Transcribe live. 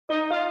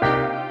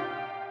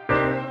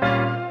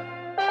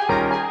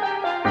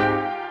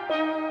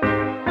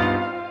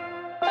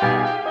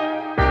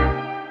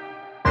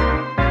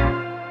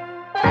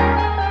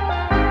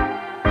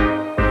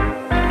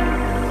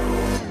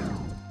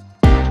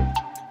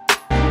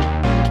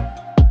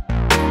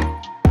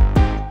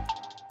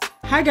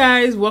Hi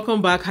guys,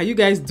 welcome back. How you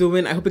guys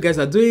doing? I hope you guys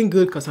are doing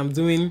good because I'm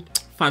doing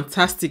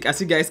fantastic, as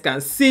you guys can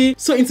see.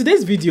 So in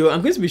today's video,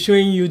 I'm going to be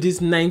showing you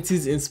this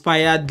 90s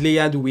inspired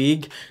layered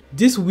wig.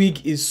 This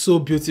wig is so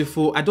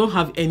beautiful. I don't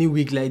have any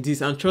wig like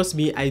this, and trust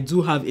me, I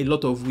do have a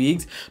lot of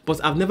wigs,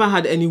 but I've never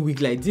had any wig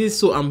like this,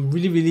 so I'm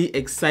really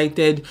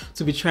excited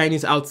to be trying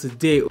it out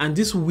today. And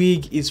this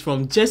wig is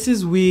from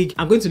Jessieswig.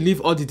 I'm going to leave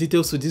all the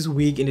details to this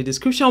wig in the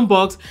description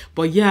box,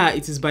 but yeah,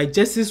 it is by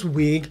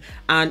Jessieswig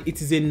and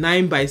it is a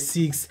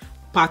 9x6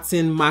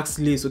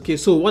 PartingMax lace. Okay,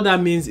 so what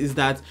that means is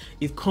that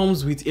it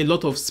comes with a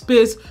lot of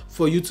space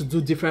for you to do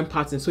different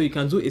patterns. So you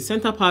can do a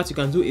center part, you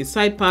can do a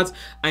side part,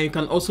 and you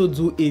can also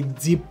do a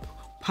deep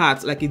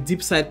part, like a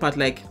deep side part,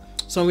 like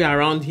somewhere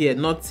around here,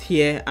 not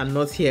here and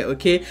not here.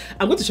 Okay,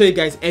 I'm going to show you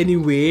guys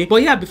anyway,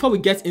 but yeah, before we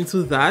get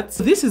into that,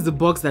 so this is the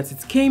box that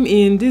it came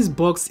in. This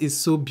box is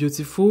so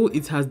beautiful.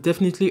 It has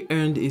definitely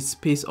earned a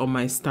space on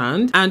my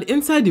stand. And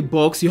inside the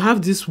box you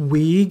have this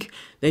wig,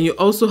 then you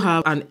also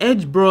have an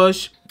edge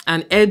brush,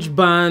 an edge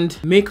band,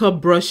 makeup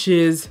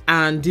brushes,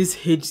 and this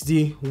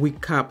HD wig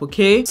cap.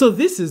 Okay, so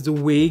this is the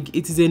wig.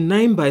 It is a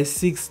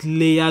 9x6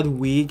 layered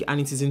wig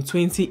and it is in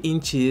 20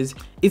 inches.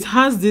 It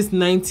has this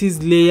 90s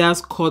layers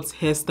cut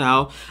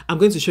hairstyle. I'm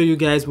going to show you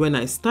guys when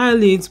I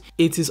style it.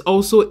 It is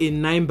also a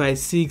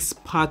 9x6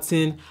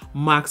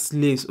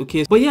 PartingMax lace.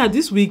 Okay, but yeah,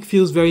 this wig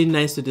feels very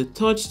nice to the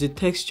touch. The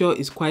texture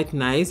is quite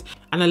nice,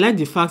 and I like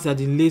the fact that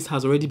the lace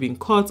has already been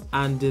cut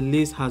and the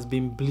lace has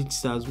been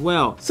bleached as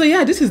well. So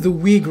yeah, this is the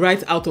wig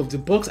right out of the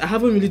box. I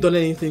haven't really done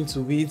anything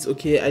to it.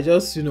 Okay, I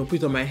just, you know,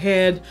 put it on my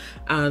head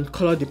and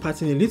colored the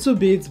pattern a little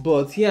bit,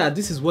 but yeah,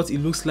 this is what it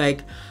looks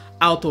like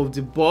out of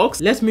the box.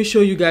 Let me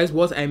show you guys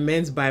what I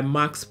meant by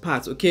max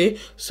part. Okay,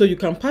 so you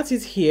can part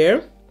it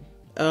here.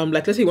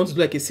 Like let's say you want to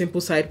do like a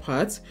simple side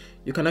part,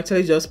 you can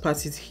actually just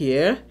part it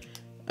here.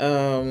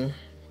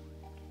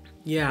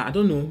 Yeah, I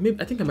don't know,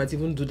 maybe I think I might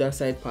even do that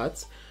side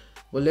part,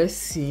 but let's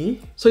see.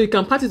 So you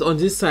can part it on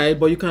this side,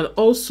 but you can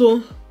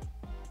also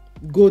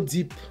go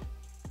deep.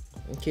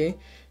 Okay,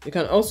 you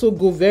can also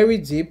go very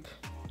deep.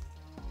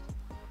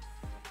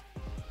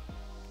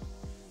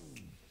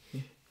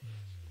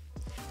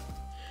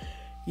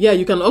 Yeah,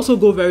 you can also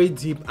go very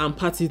deep and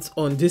part it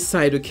on this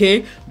side.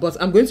 Okay,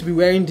 but I'm going to be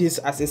wearing this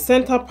as a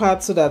center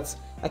part so that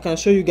I can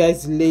show you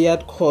guys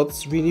layered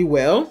cuts really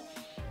well.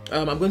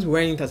 I'm going to be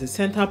wearing it as a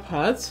center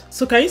part.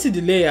 So can you see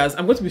the layers?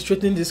 I'm going to be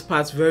straightening this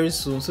part very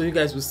soon, so you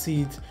guys will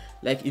see it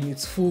like in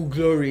its full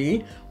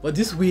glory. But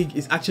this wig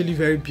is actually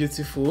very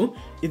beautiful.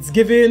 It's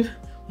giving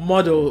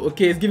model.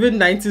 Okay, it's giving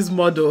 90s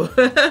model.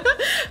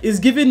 It's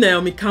giving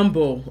Naomi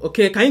Campbell.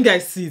 Okay, can you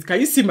guys see it?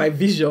 Can you see my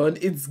vision?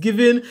 It's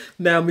giving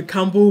Naomi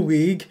Campbell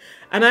wig,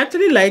 and I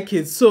actually like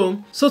it.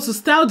 So to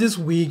style this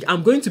wig,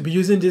 I'm going to be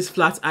using this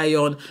flat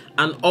iron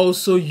and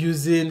also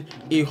using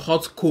a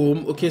hot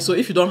comb. Okay, so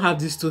if you don't have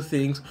these two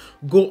things,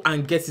 go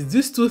and get it.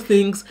 These two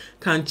things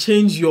can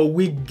change your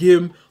wig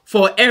game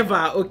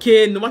forever.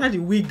 Okay, no matter the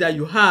wig that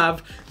you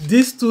have,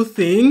 these two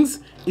things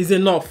is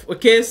enough.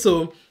 Okay,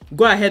 so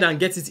go ahead and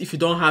get it if you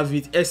don't have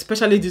it,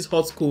 especially this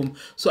hot comb.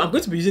 So I'm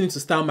going to be using it to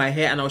style my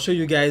hair, and I'll show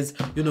you guys,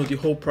 you know, the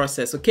whole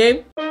process.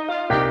 Okay.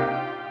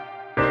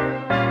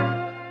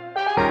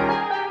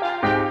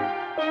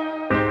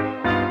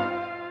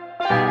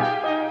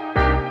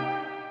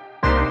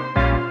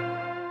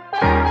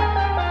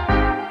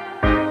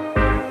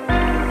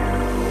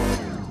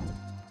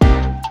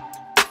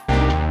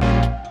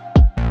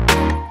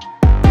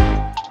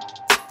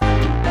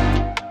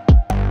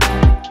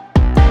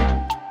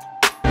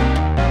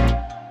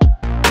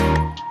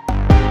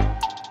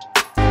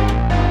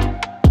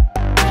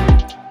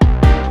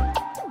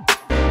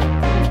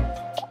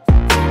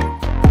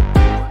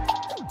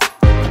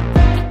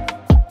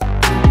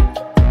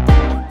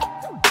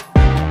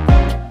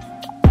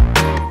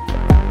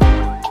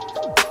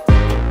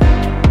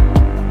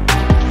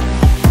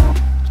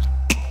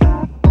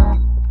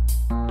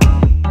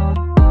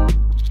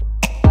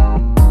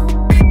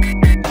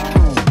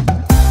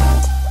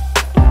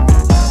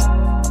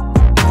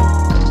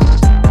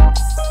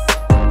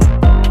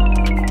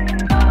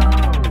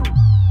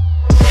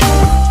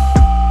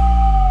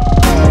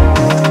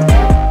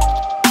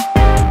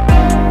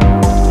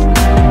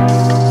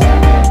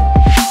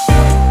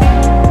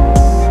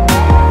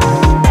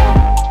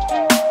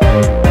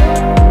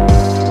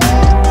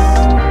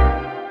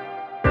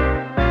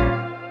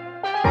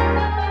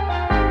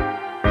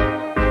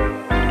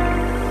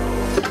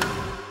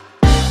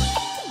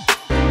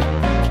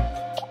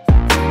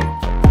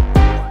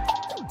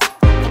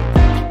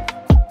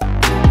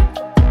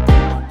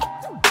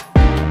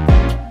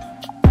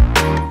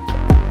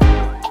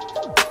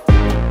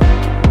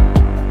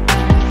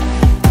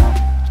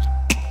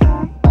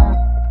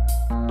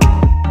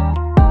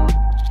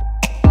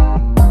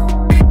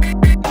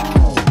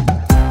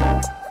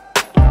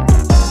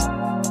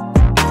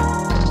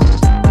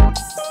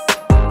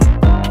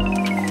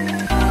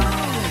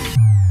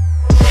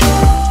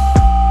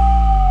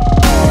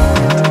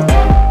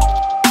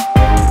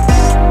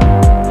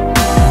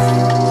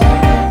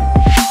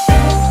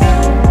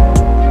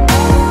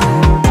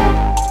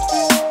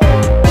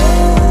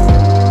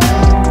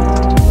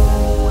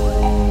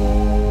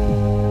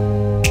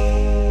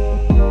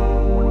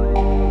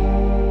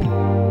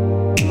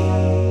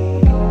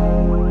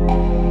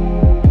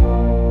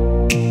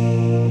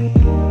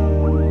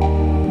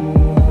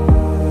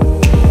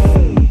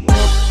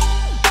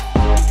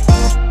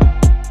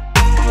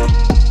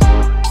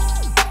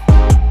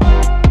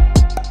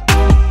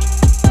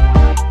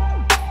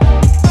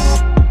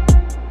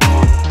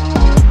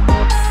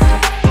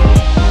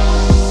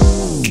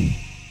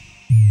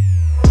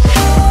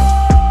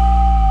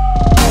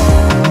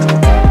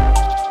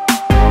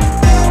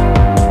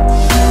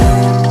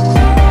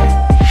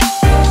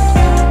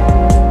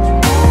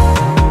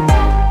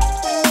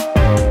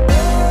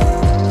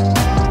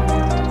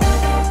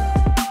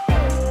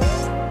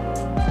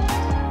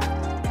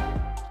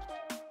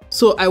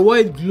 So I wore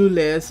it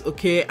glueless,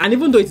 okay, and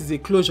even though it is a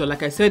closure,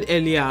 like I said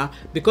earlier,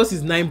 because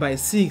it's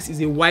 9x6,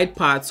 it's a wide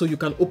part, so you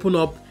can open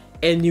up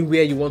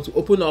anywhere you want to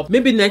open up.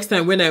 Maybe next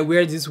time when I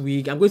wear this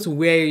wig, I'm going to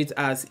wear it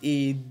as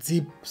a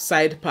deep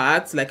side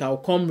part, like I'll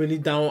come really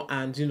down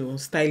and, you know,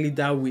 style it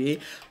that way.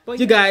 But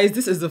you guys,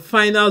 this is the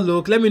final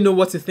look. Let me know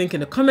what you think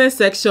in the comment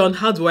section.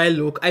 How do I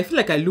look? I feel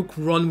like I look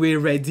runway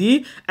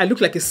ready. I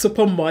look like a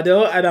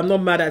supermodel and I'm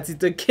not mad at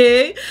it,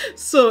 okay?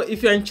 So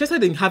if you're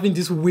interested in having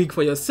this wig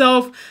for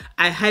yourself,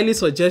 I highly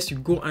suggest you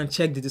go and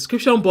check the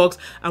description box.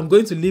 I'm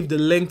going to leave the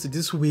link to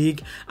this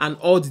wig and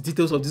all the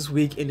details of this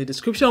wig in the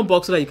description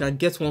box so that you can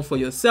get one for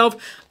yourself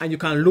and you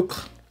can look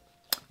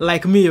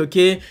like me,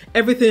 okay?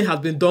 Everything has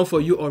been done for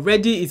you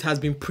already. It has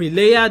been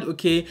pre-layered,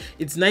 okay?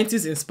 It's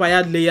 90s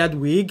inspired layered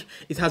wig.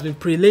 It has been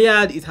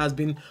pre-layered, it has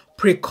been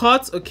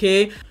pre-cut,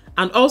 okay?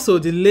 And also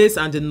the lace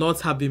and the knots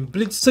have been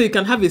bleached so you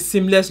can have a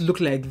seamless look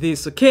like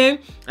this,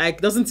 okay?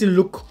 Like, doesn't it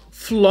look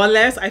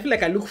flawless? I feel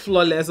like I look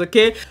flawless,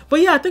 okay?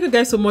 But yeah, thank you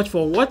guys so much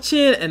for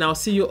watching and I'll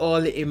see you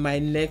all in my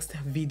next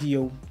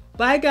video.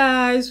 Bye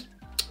guys.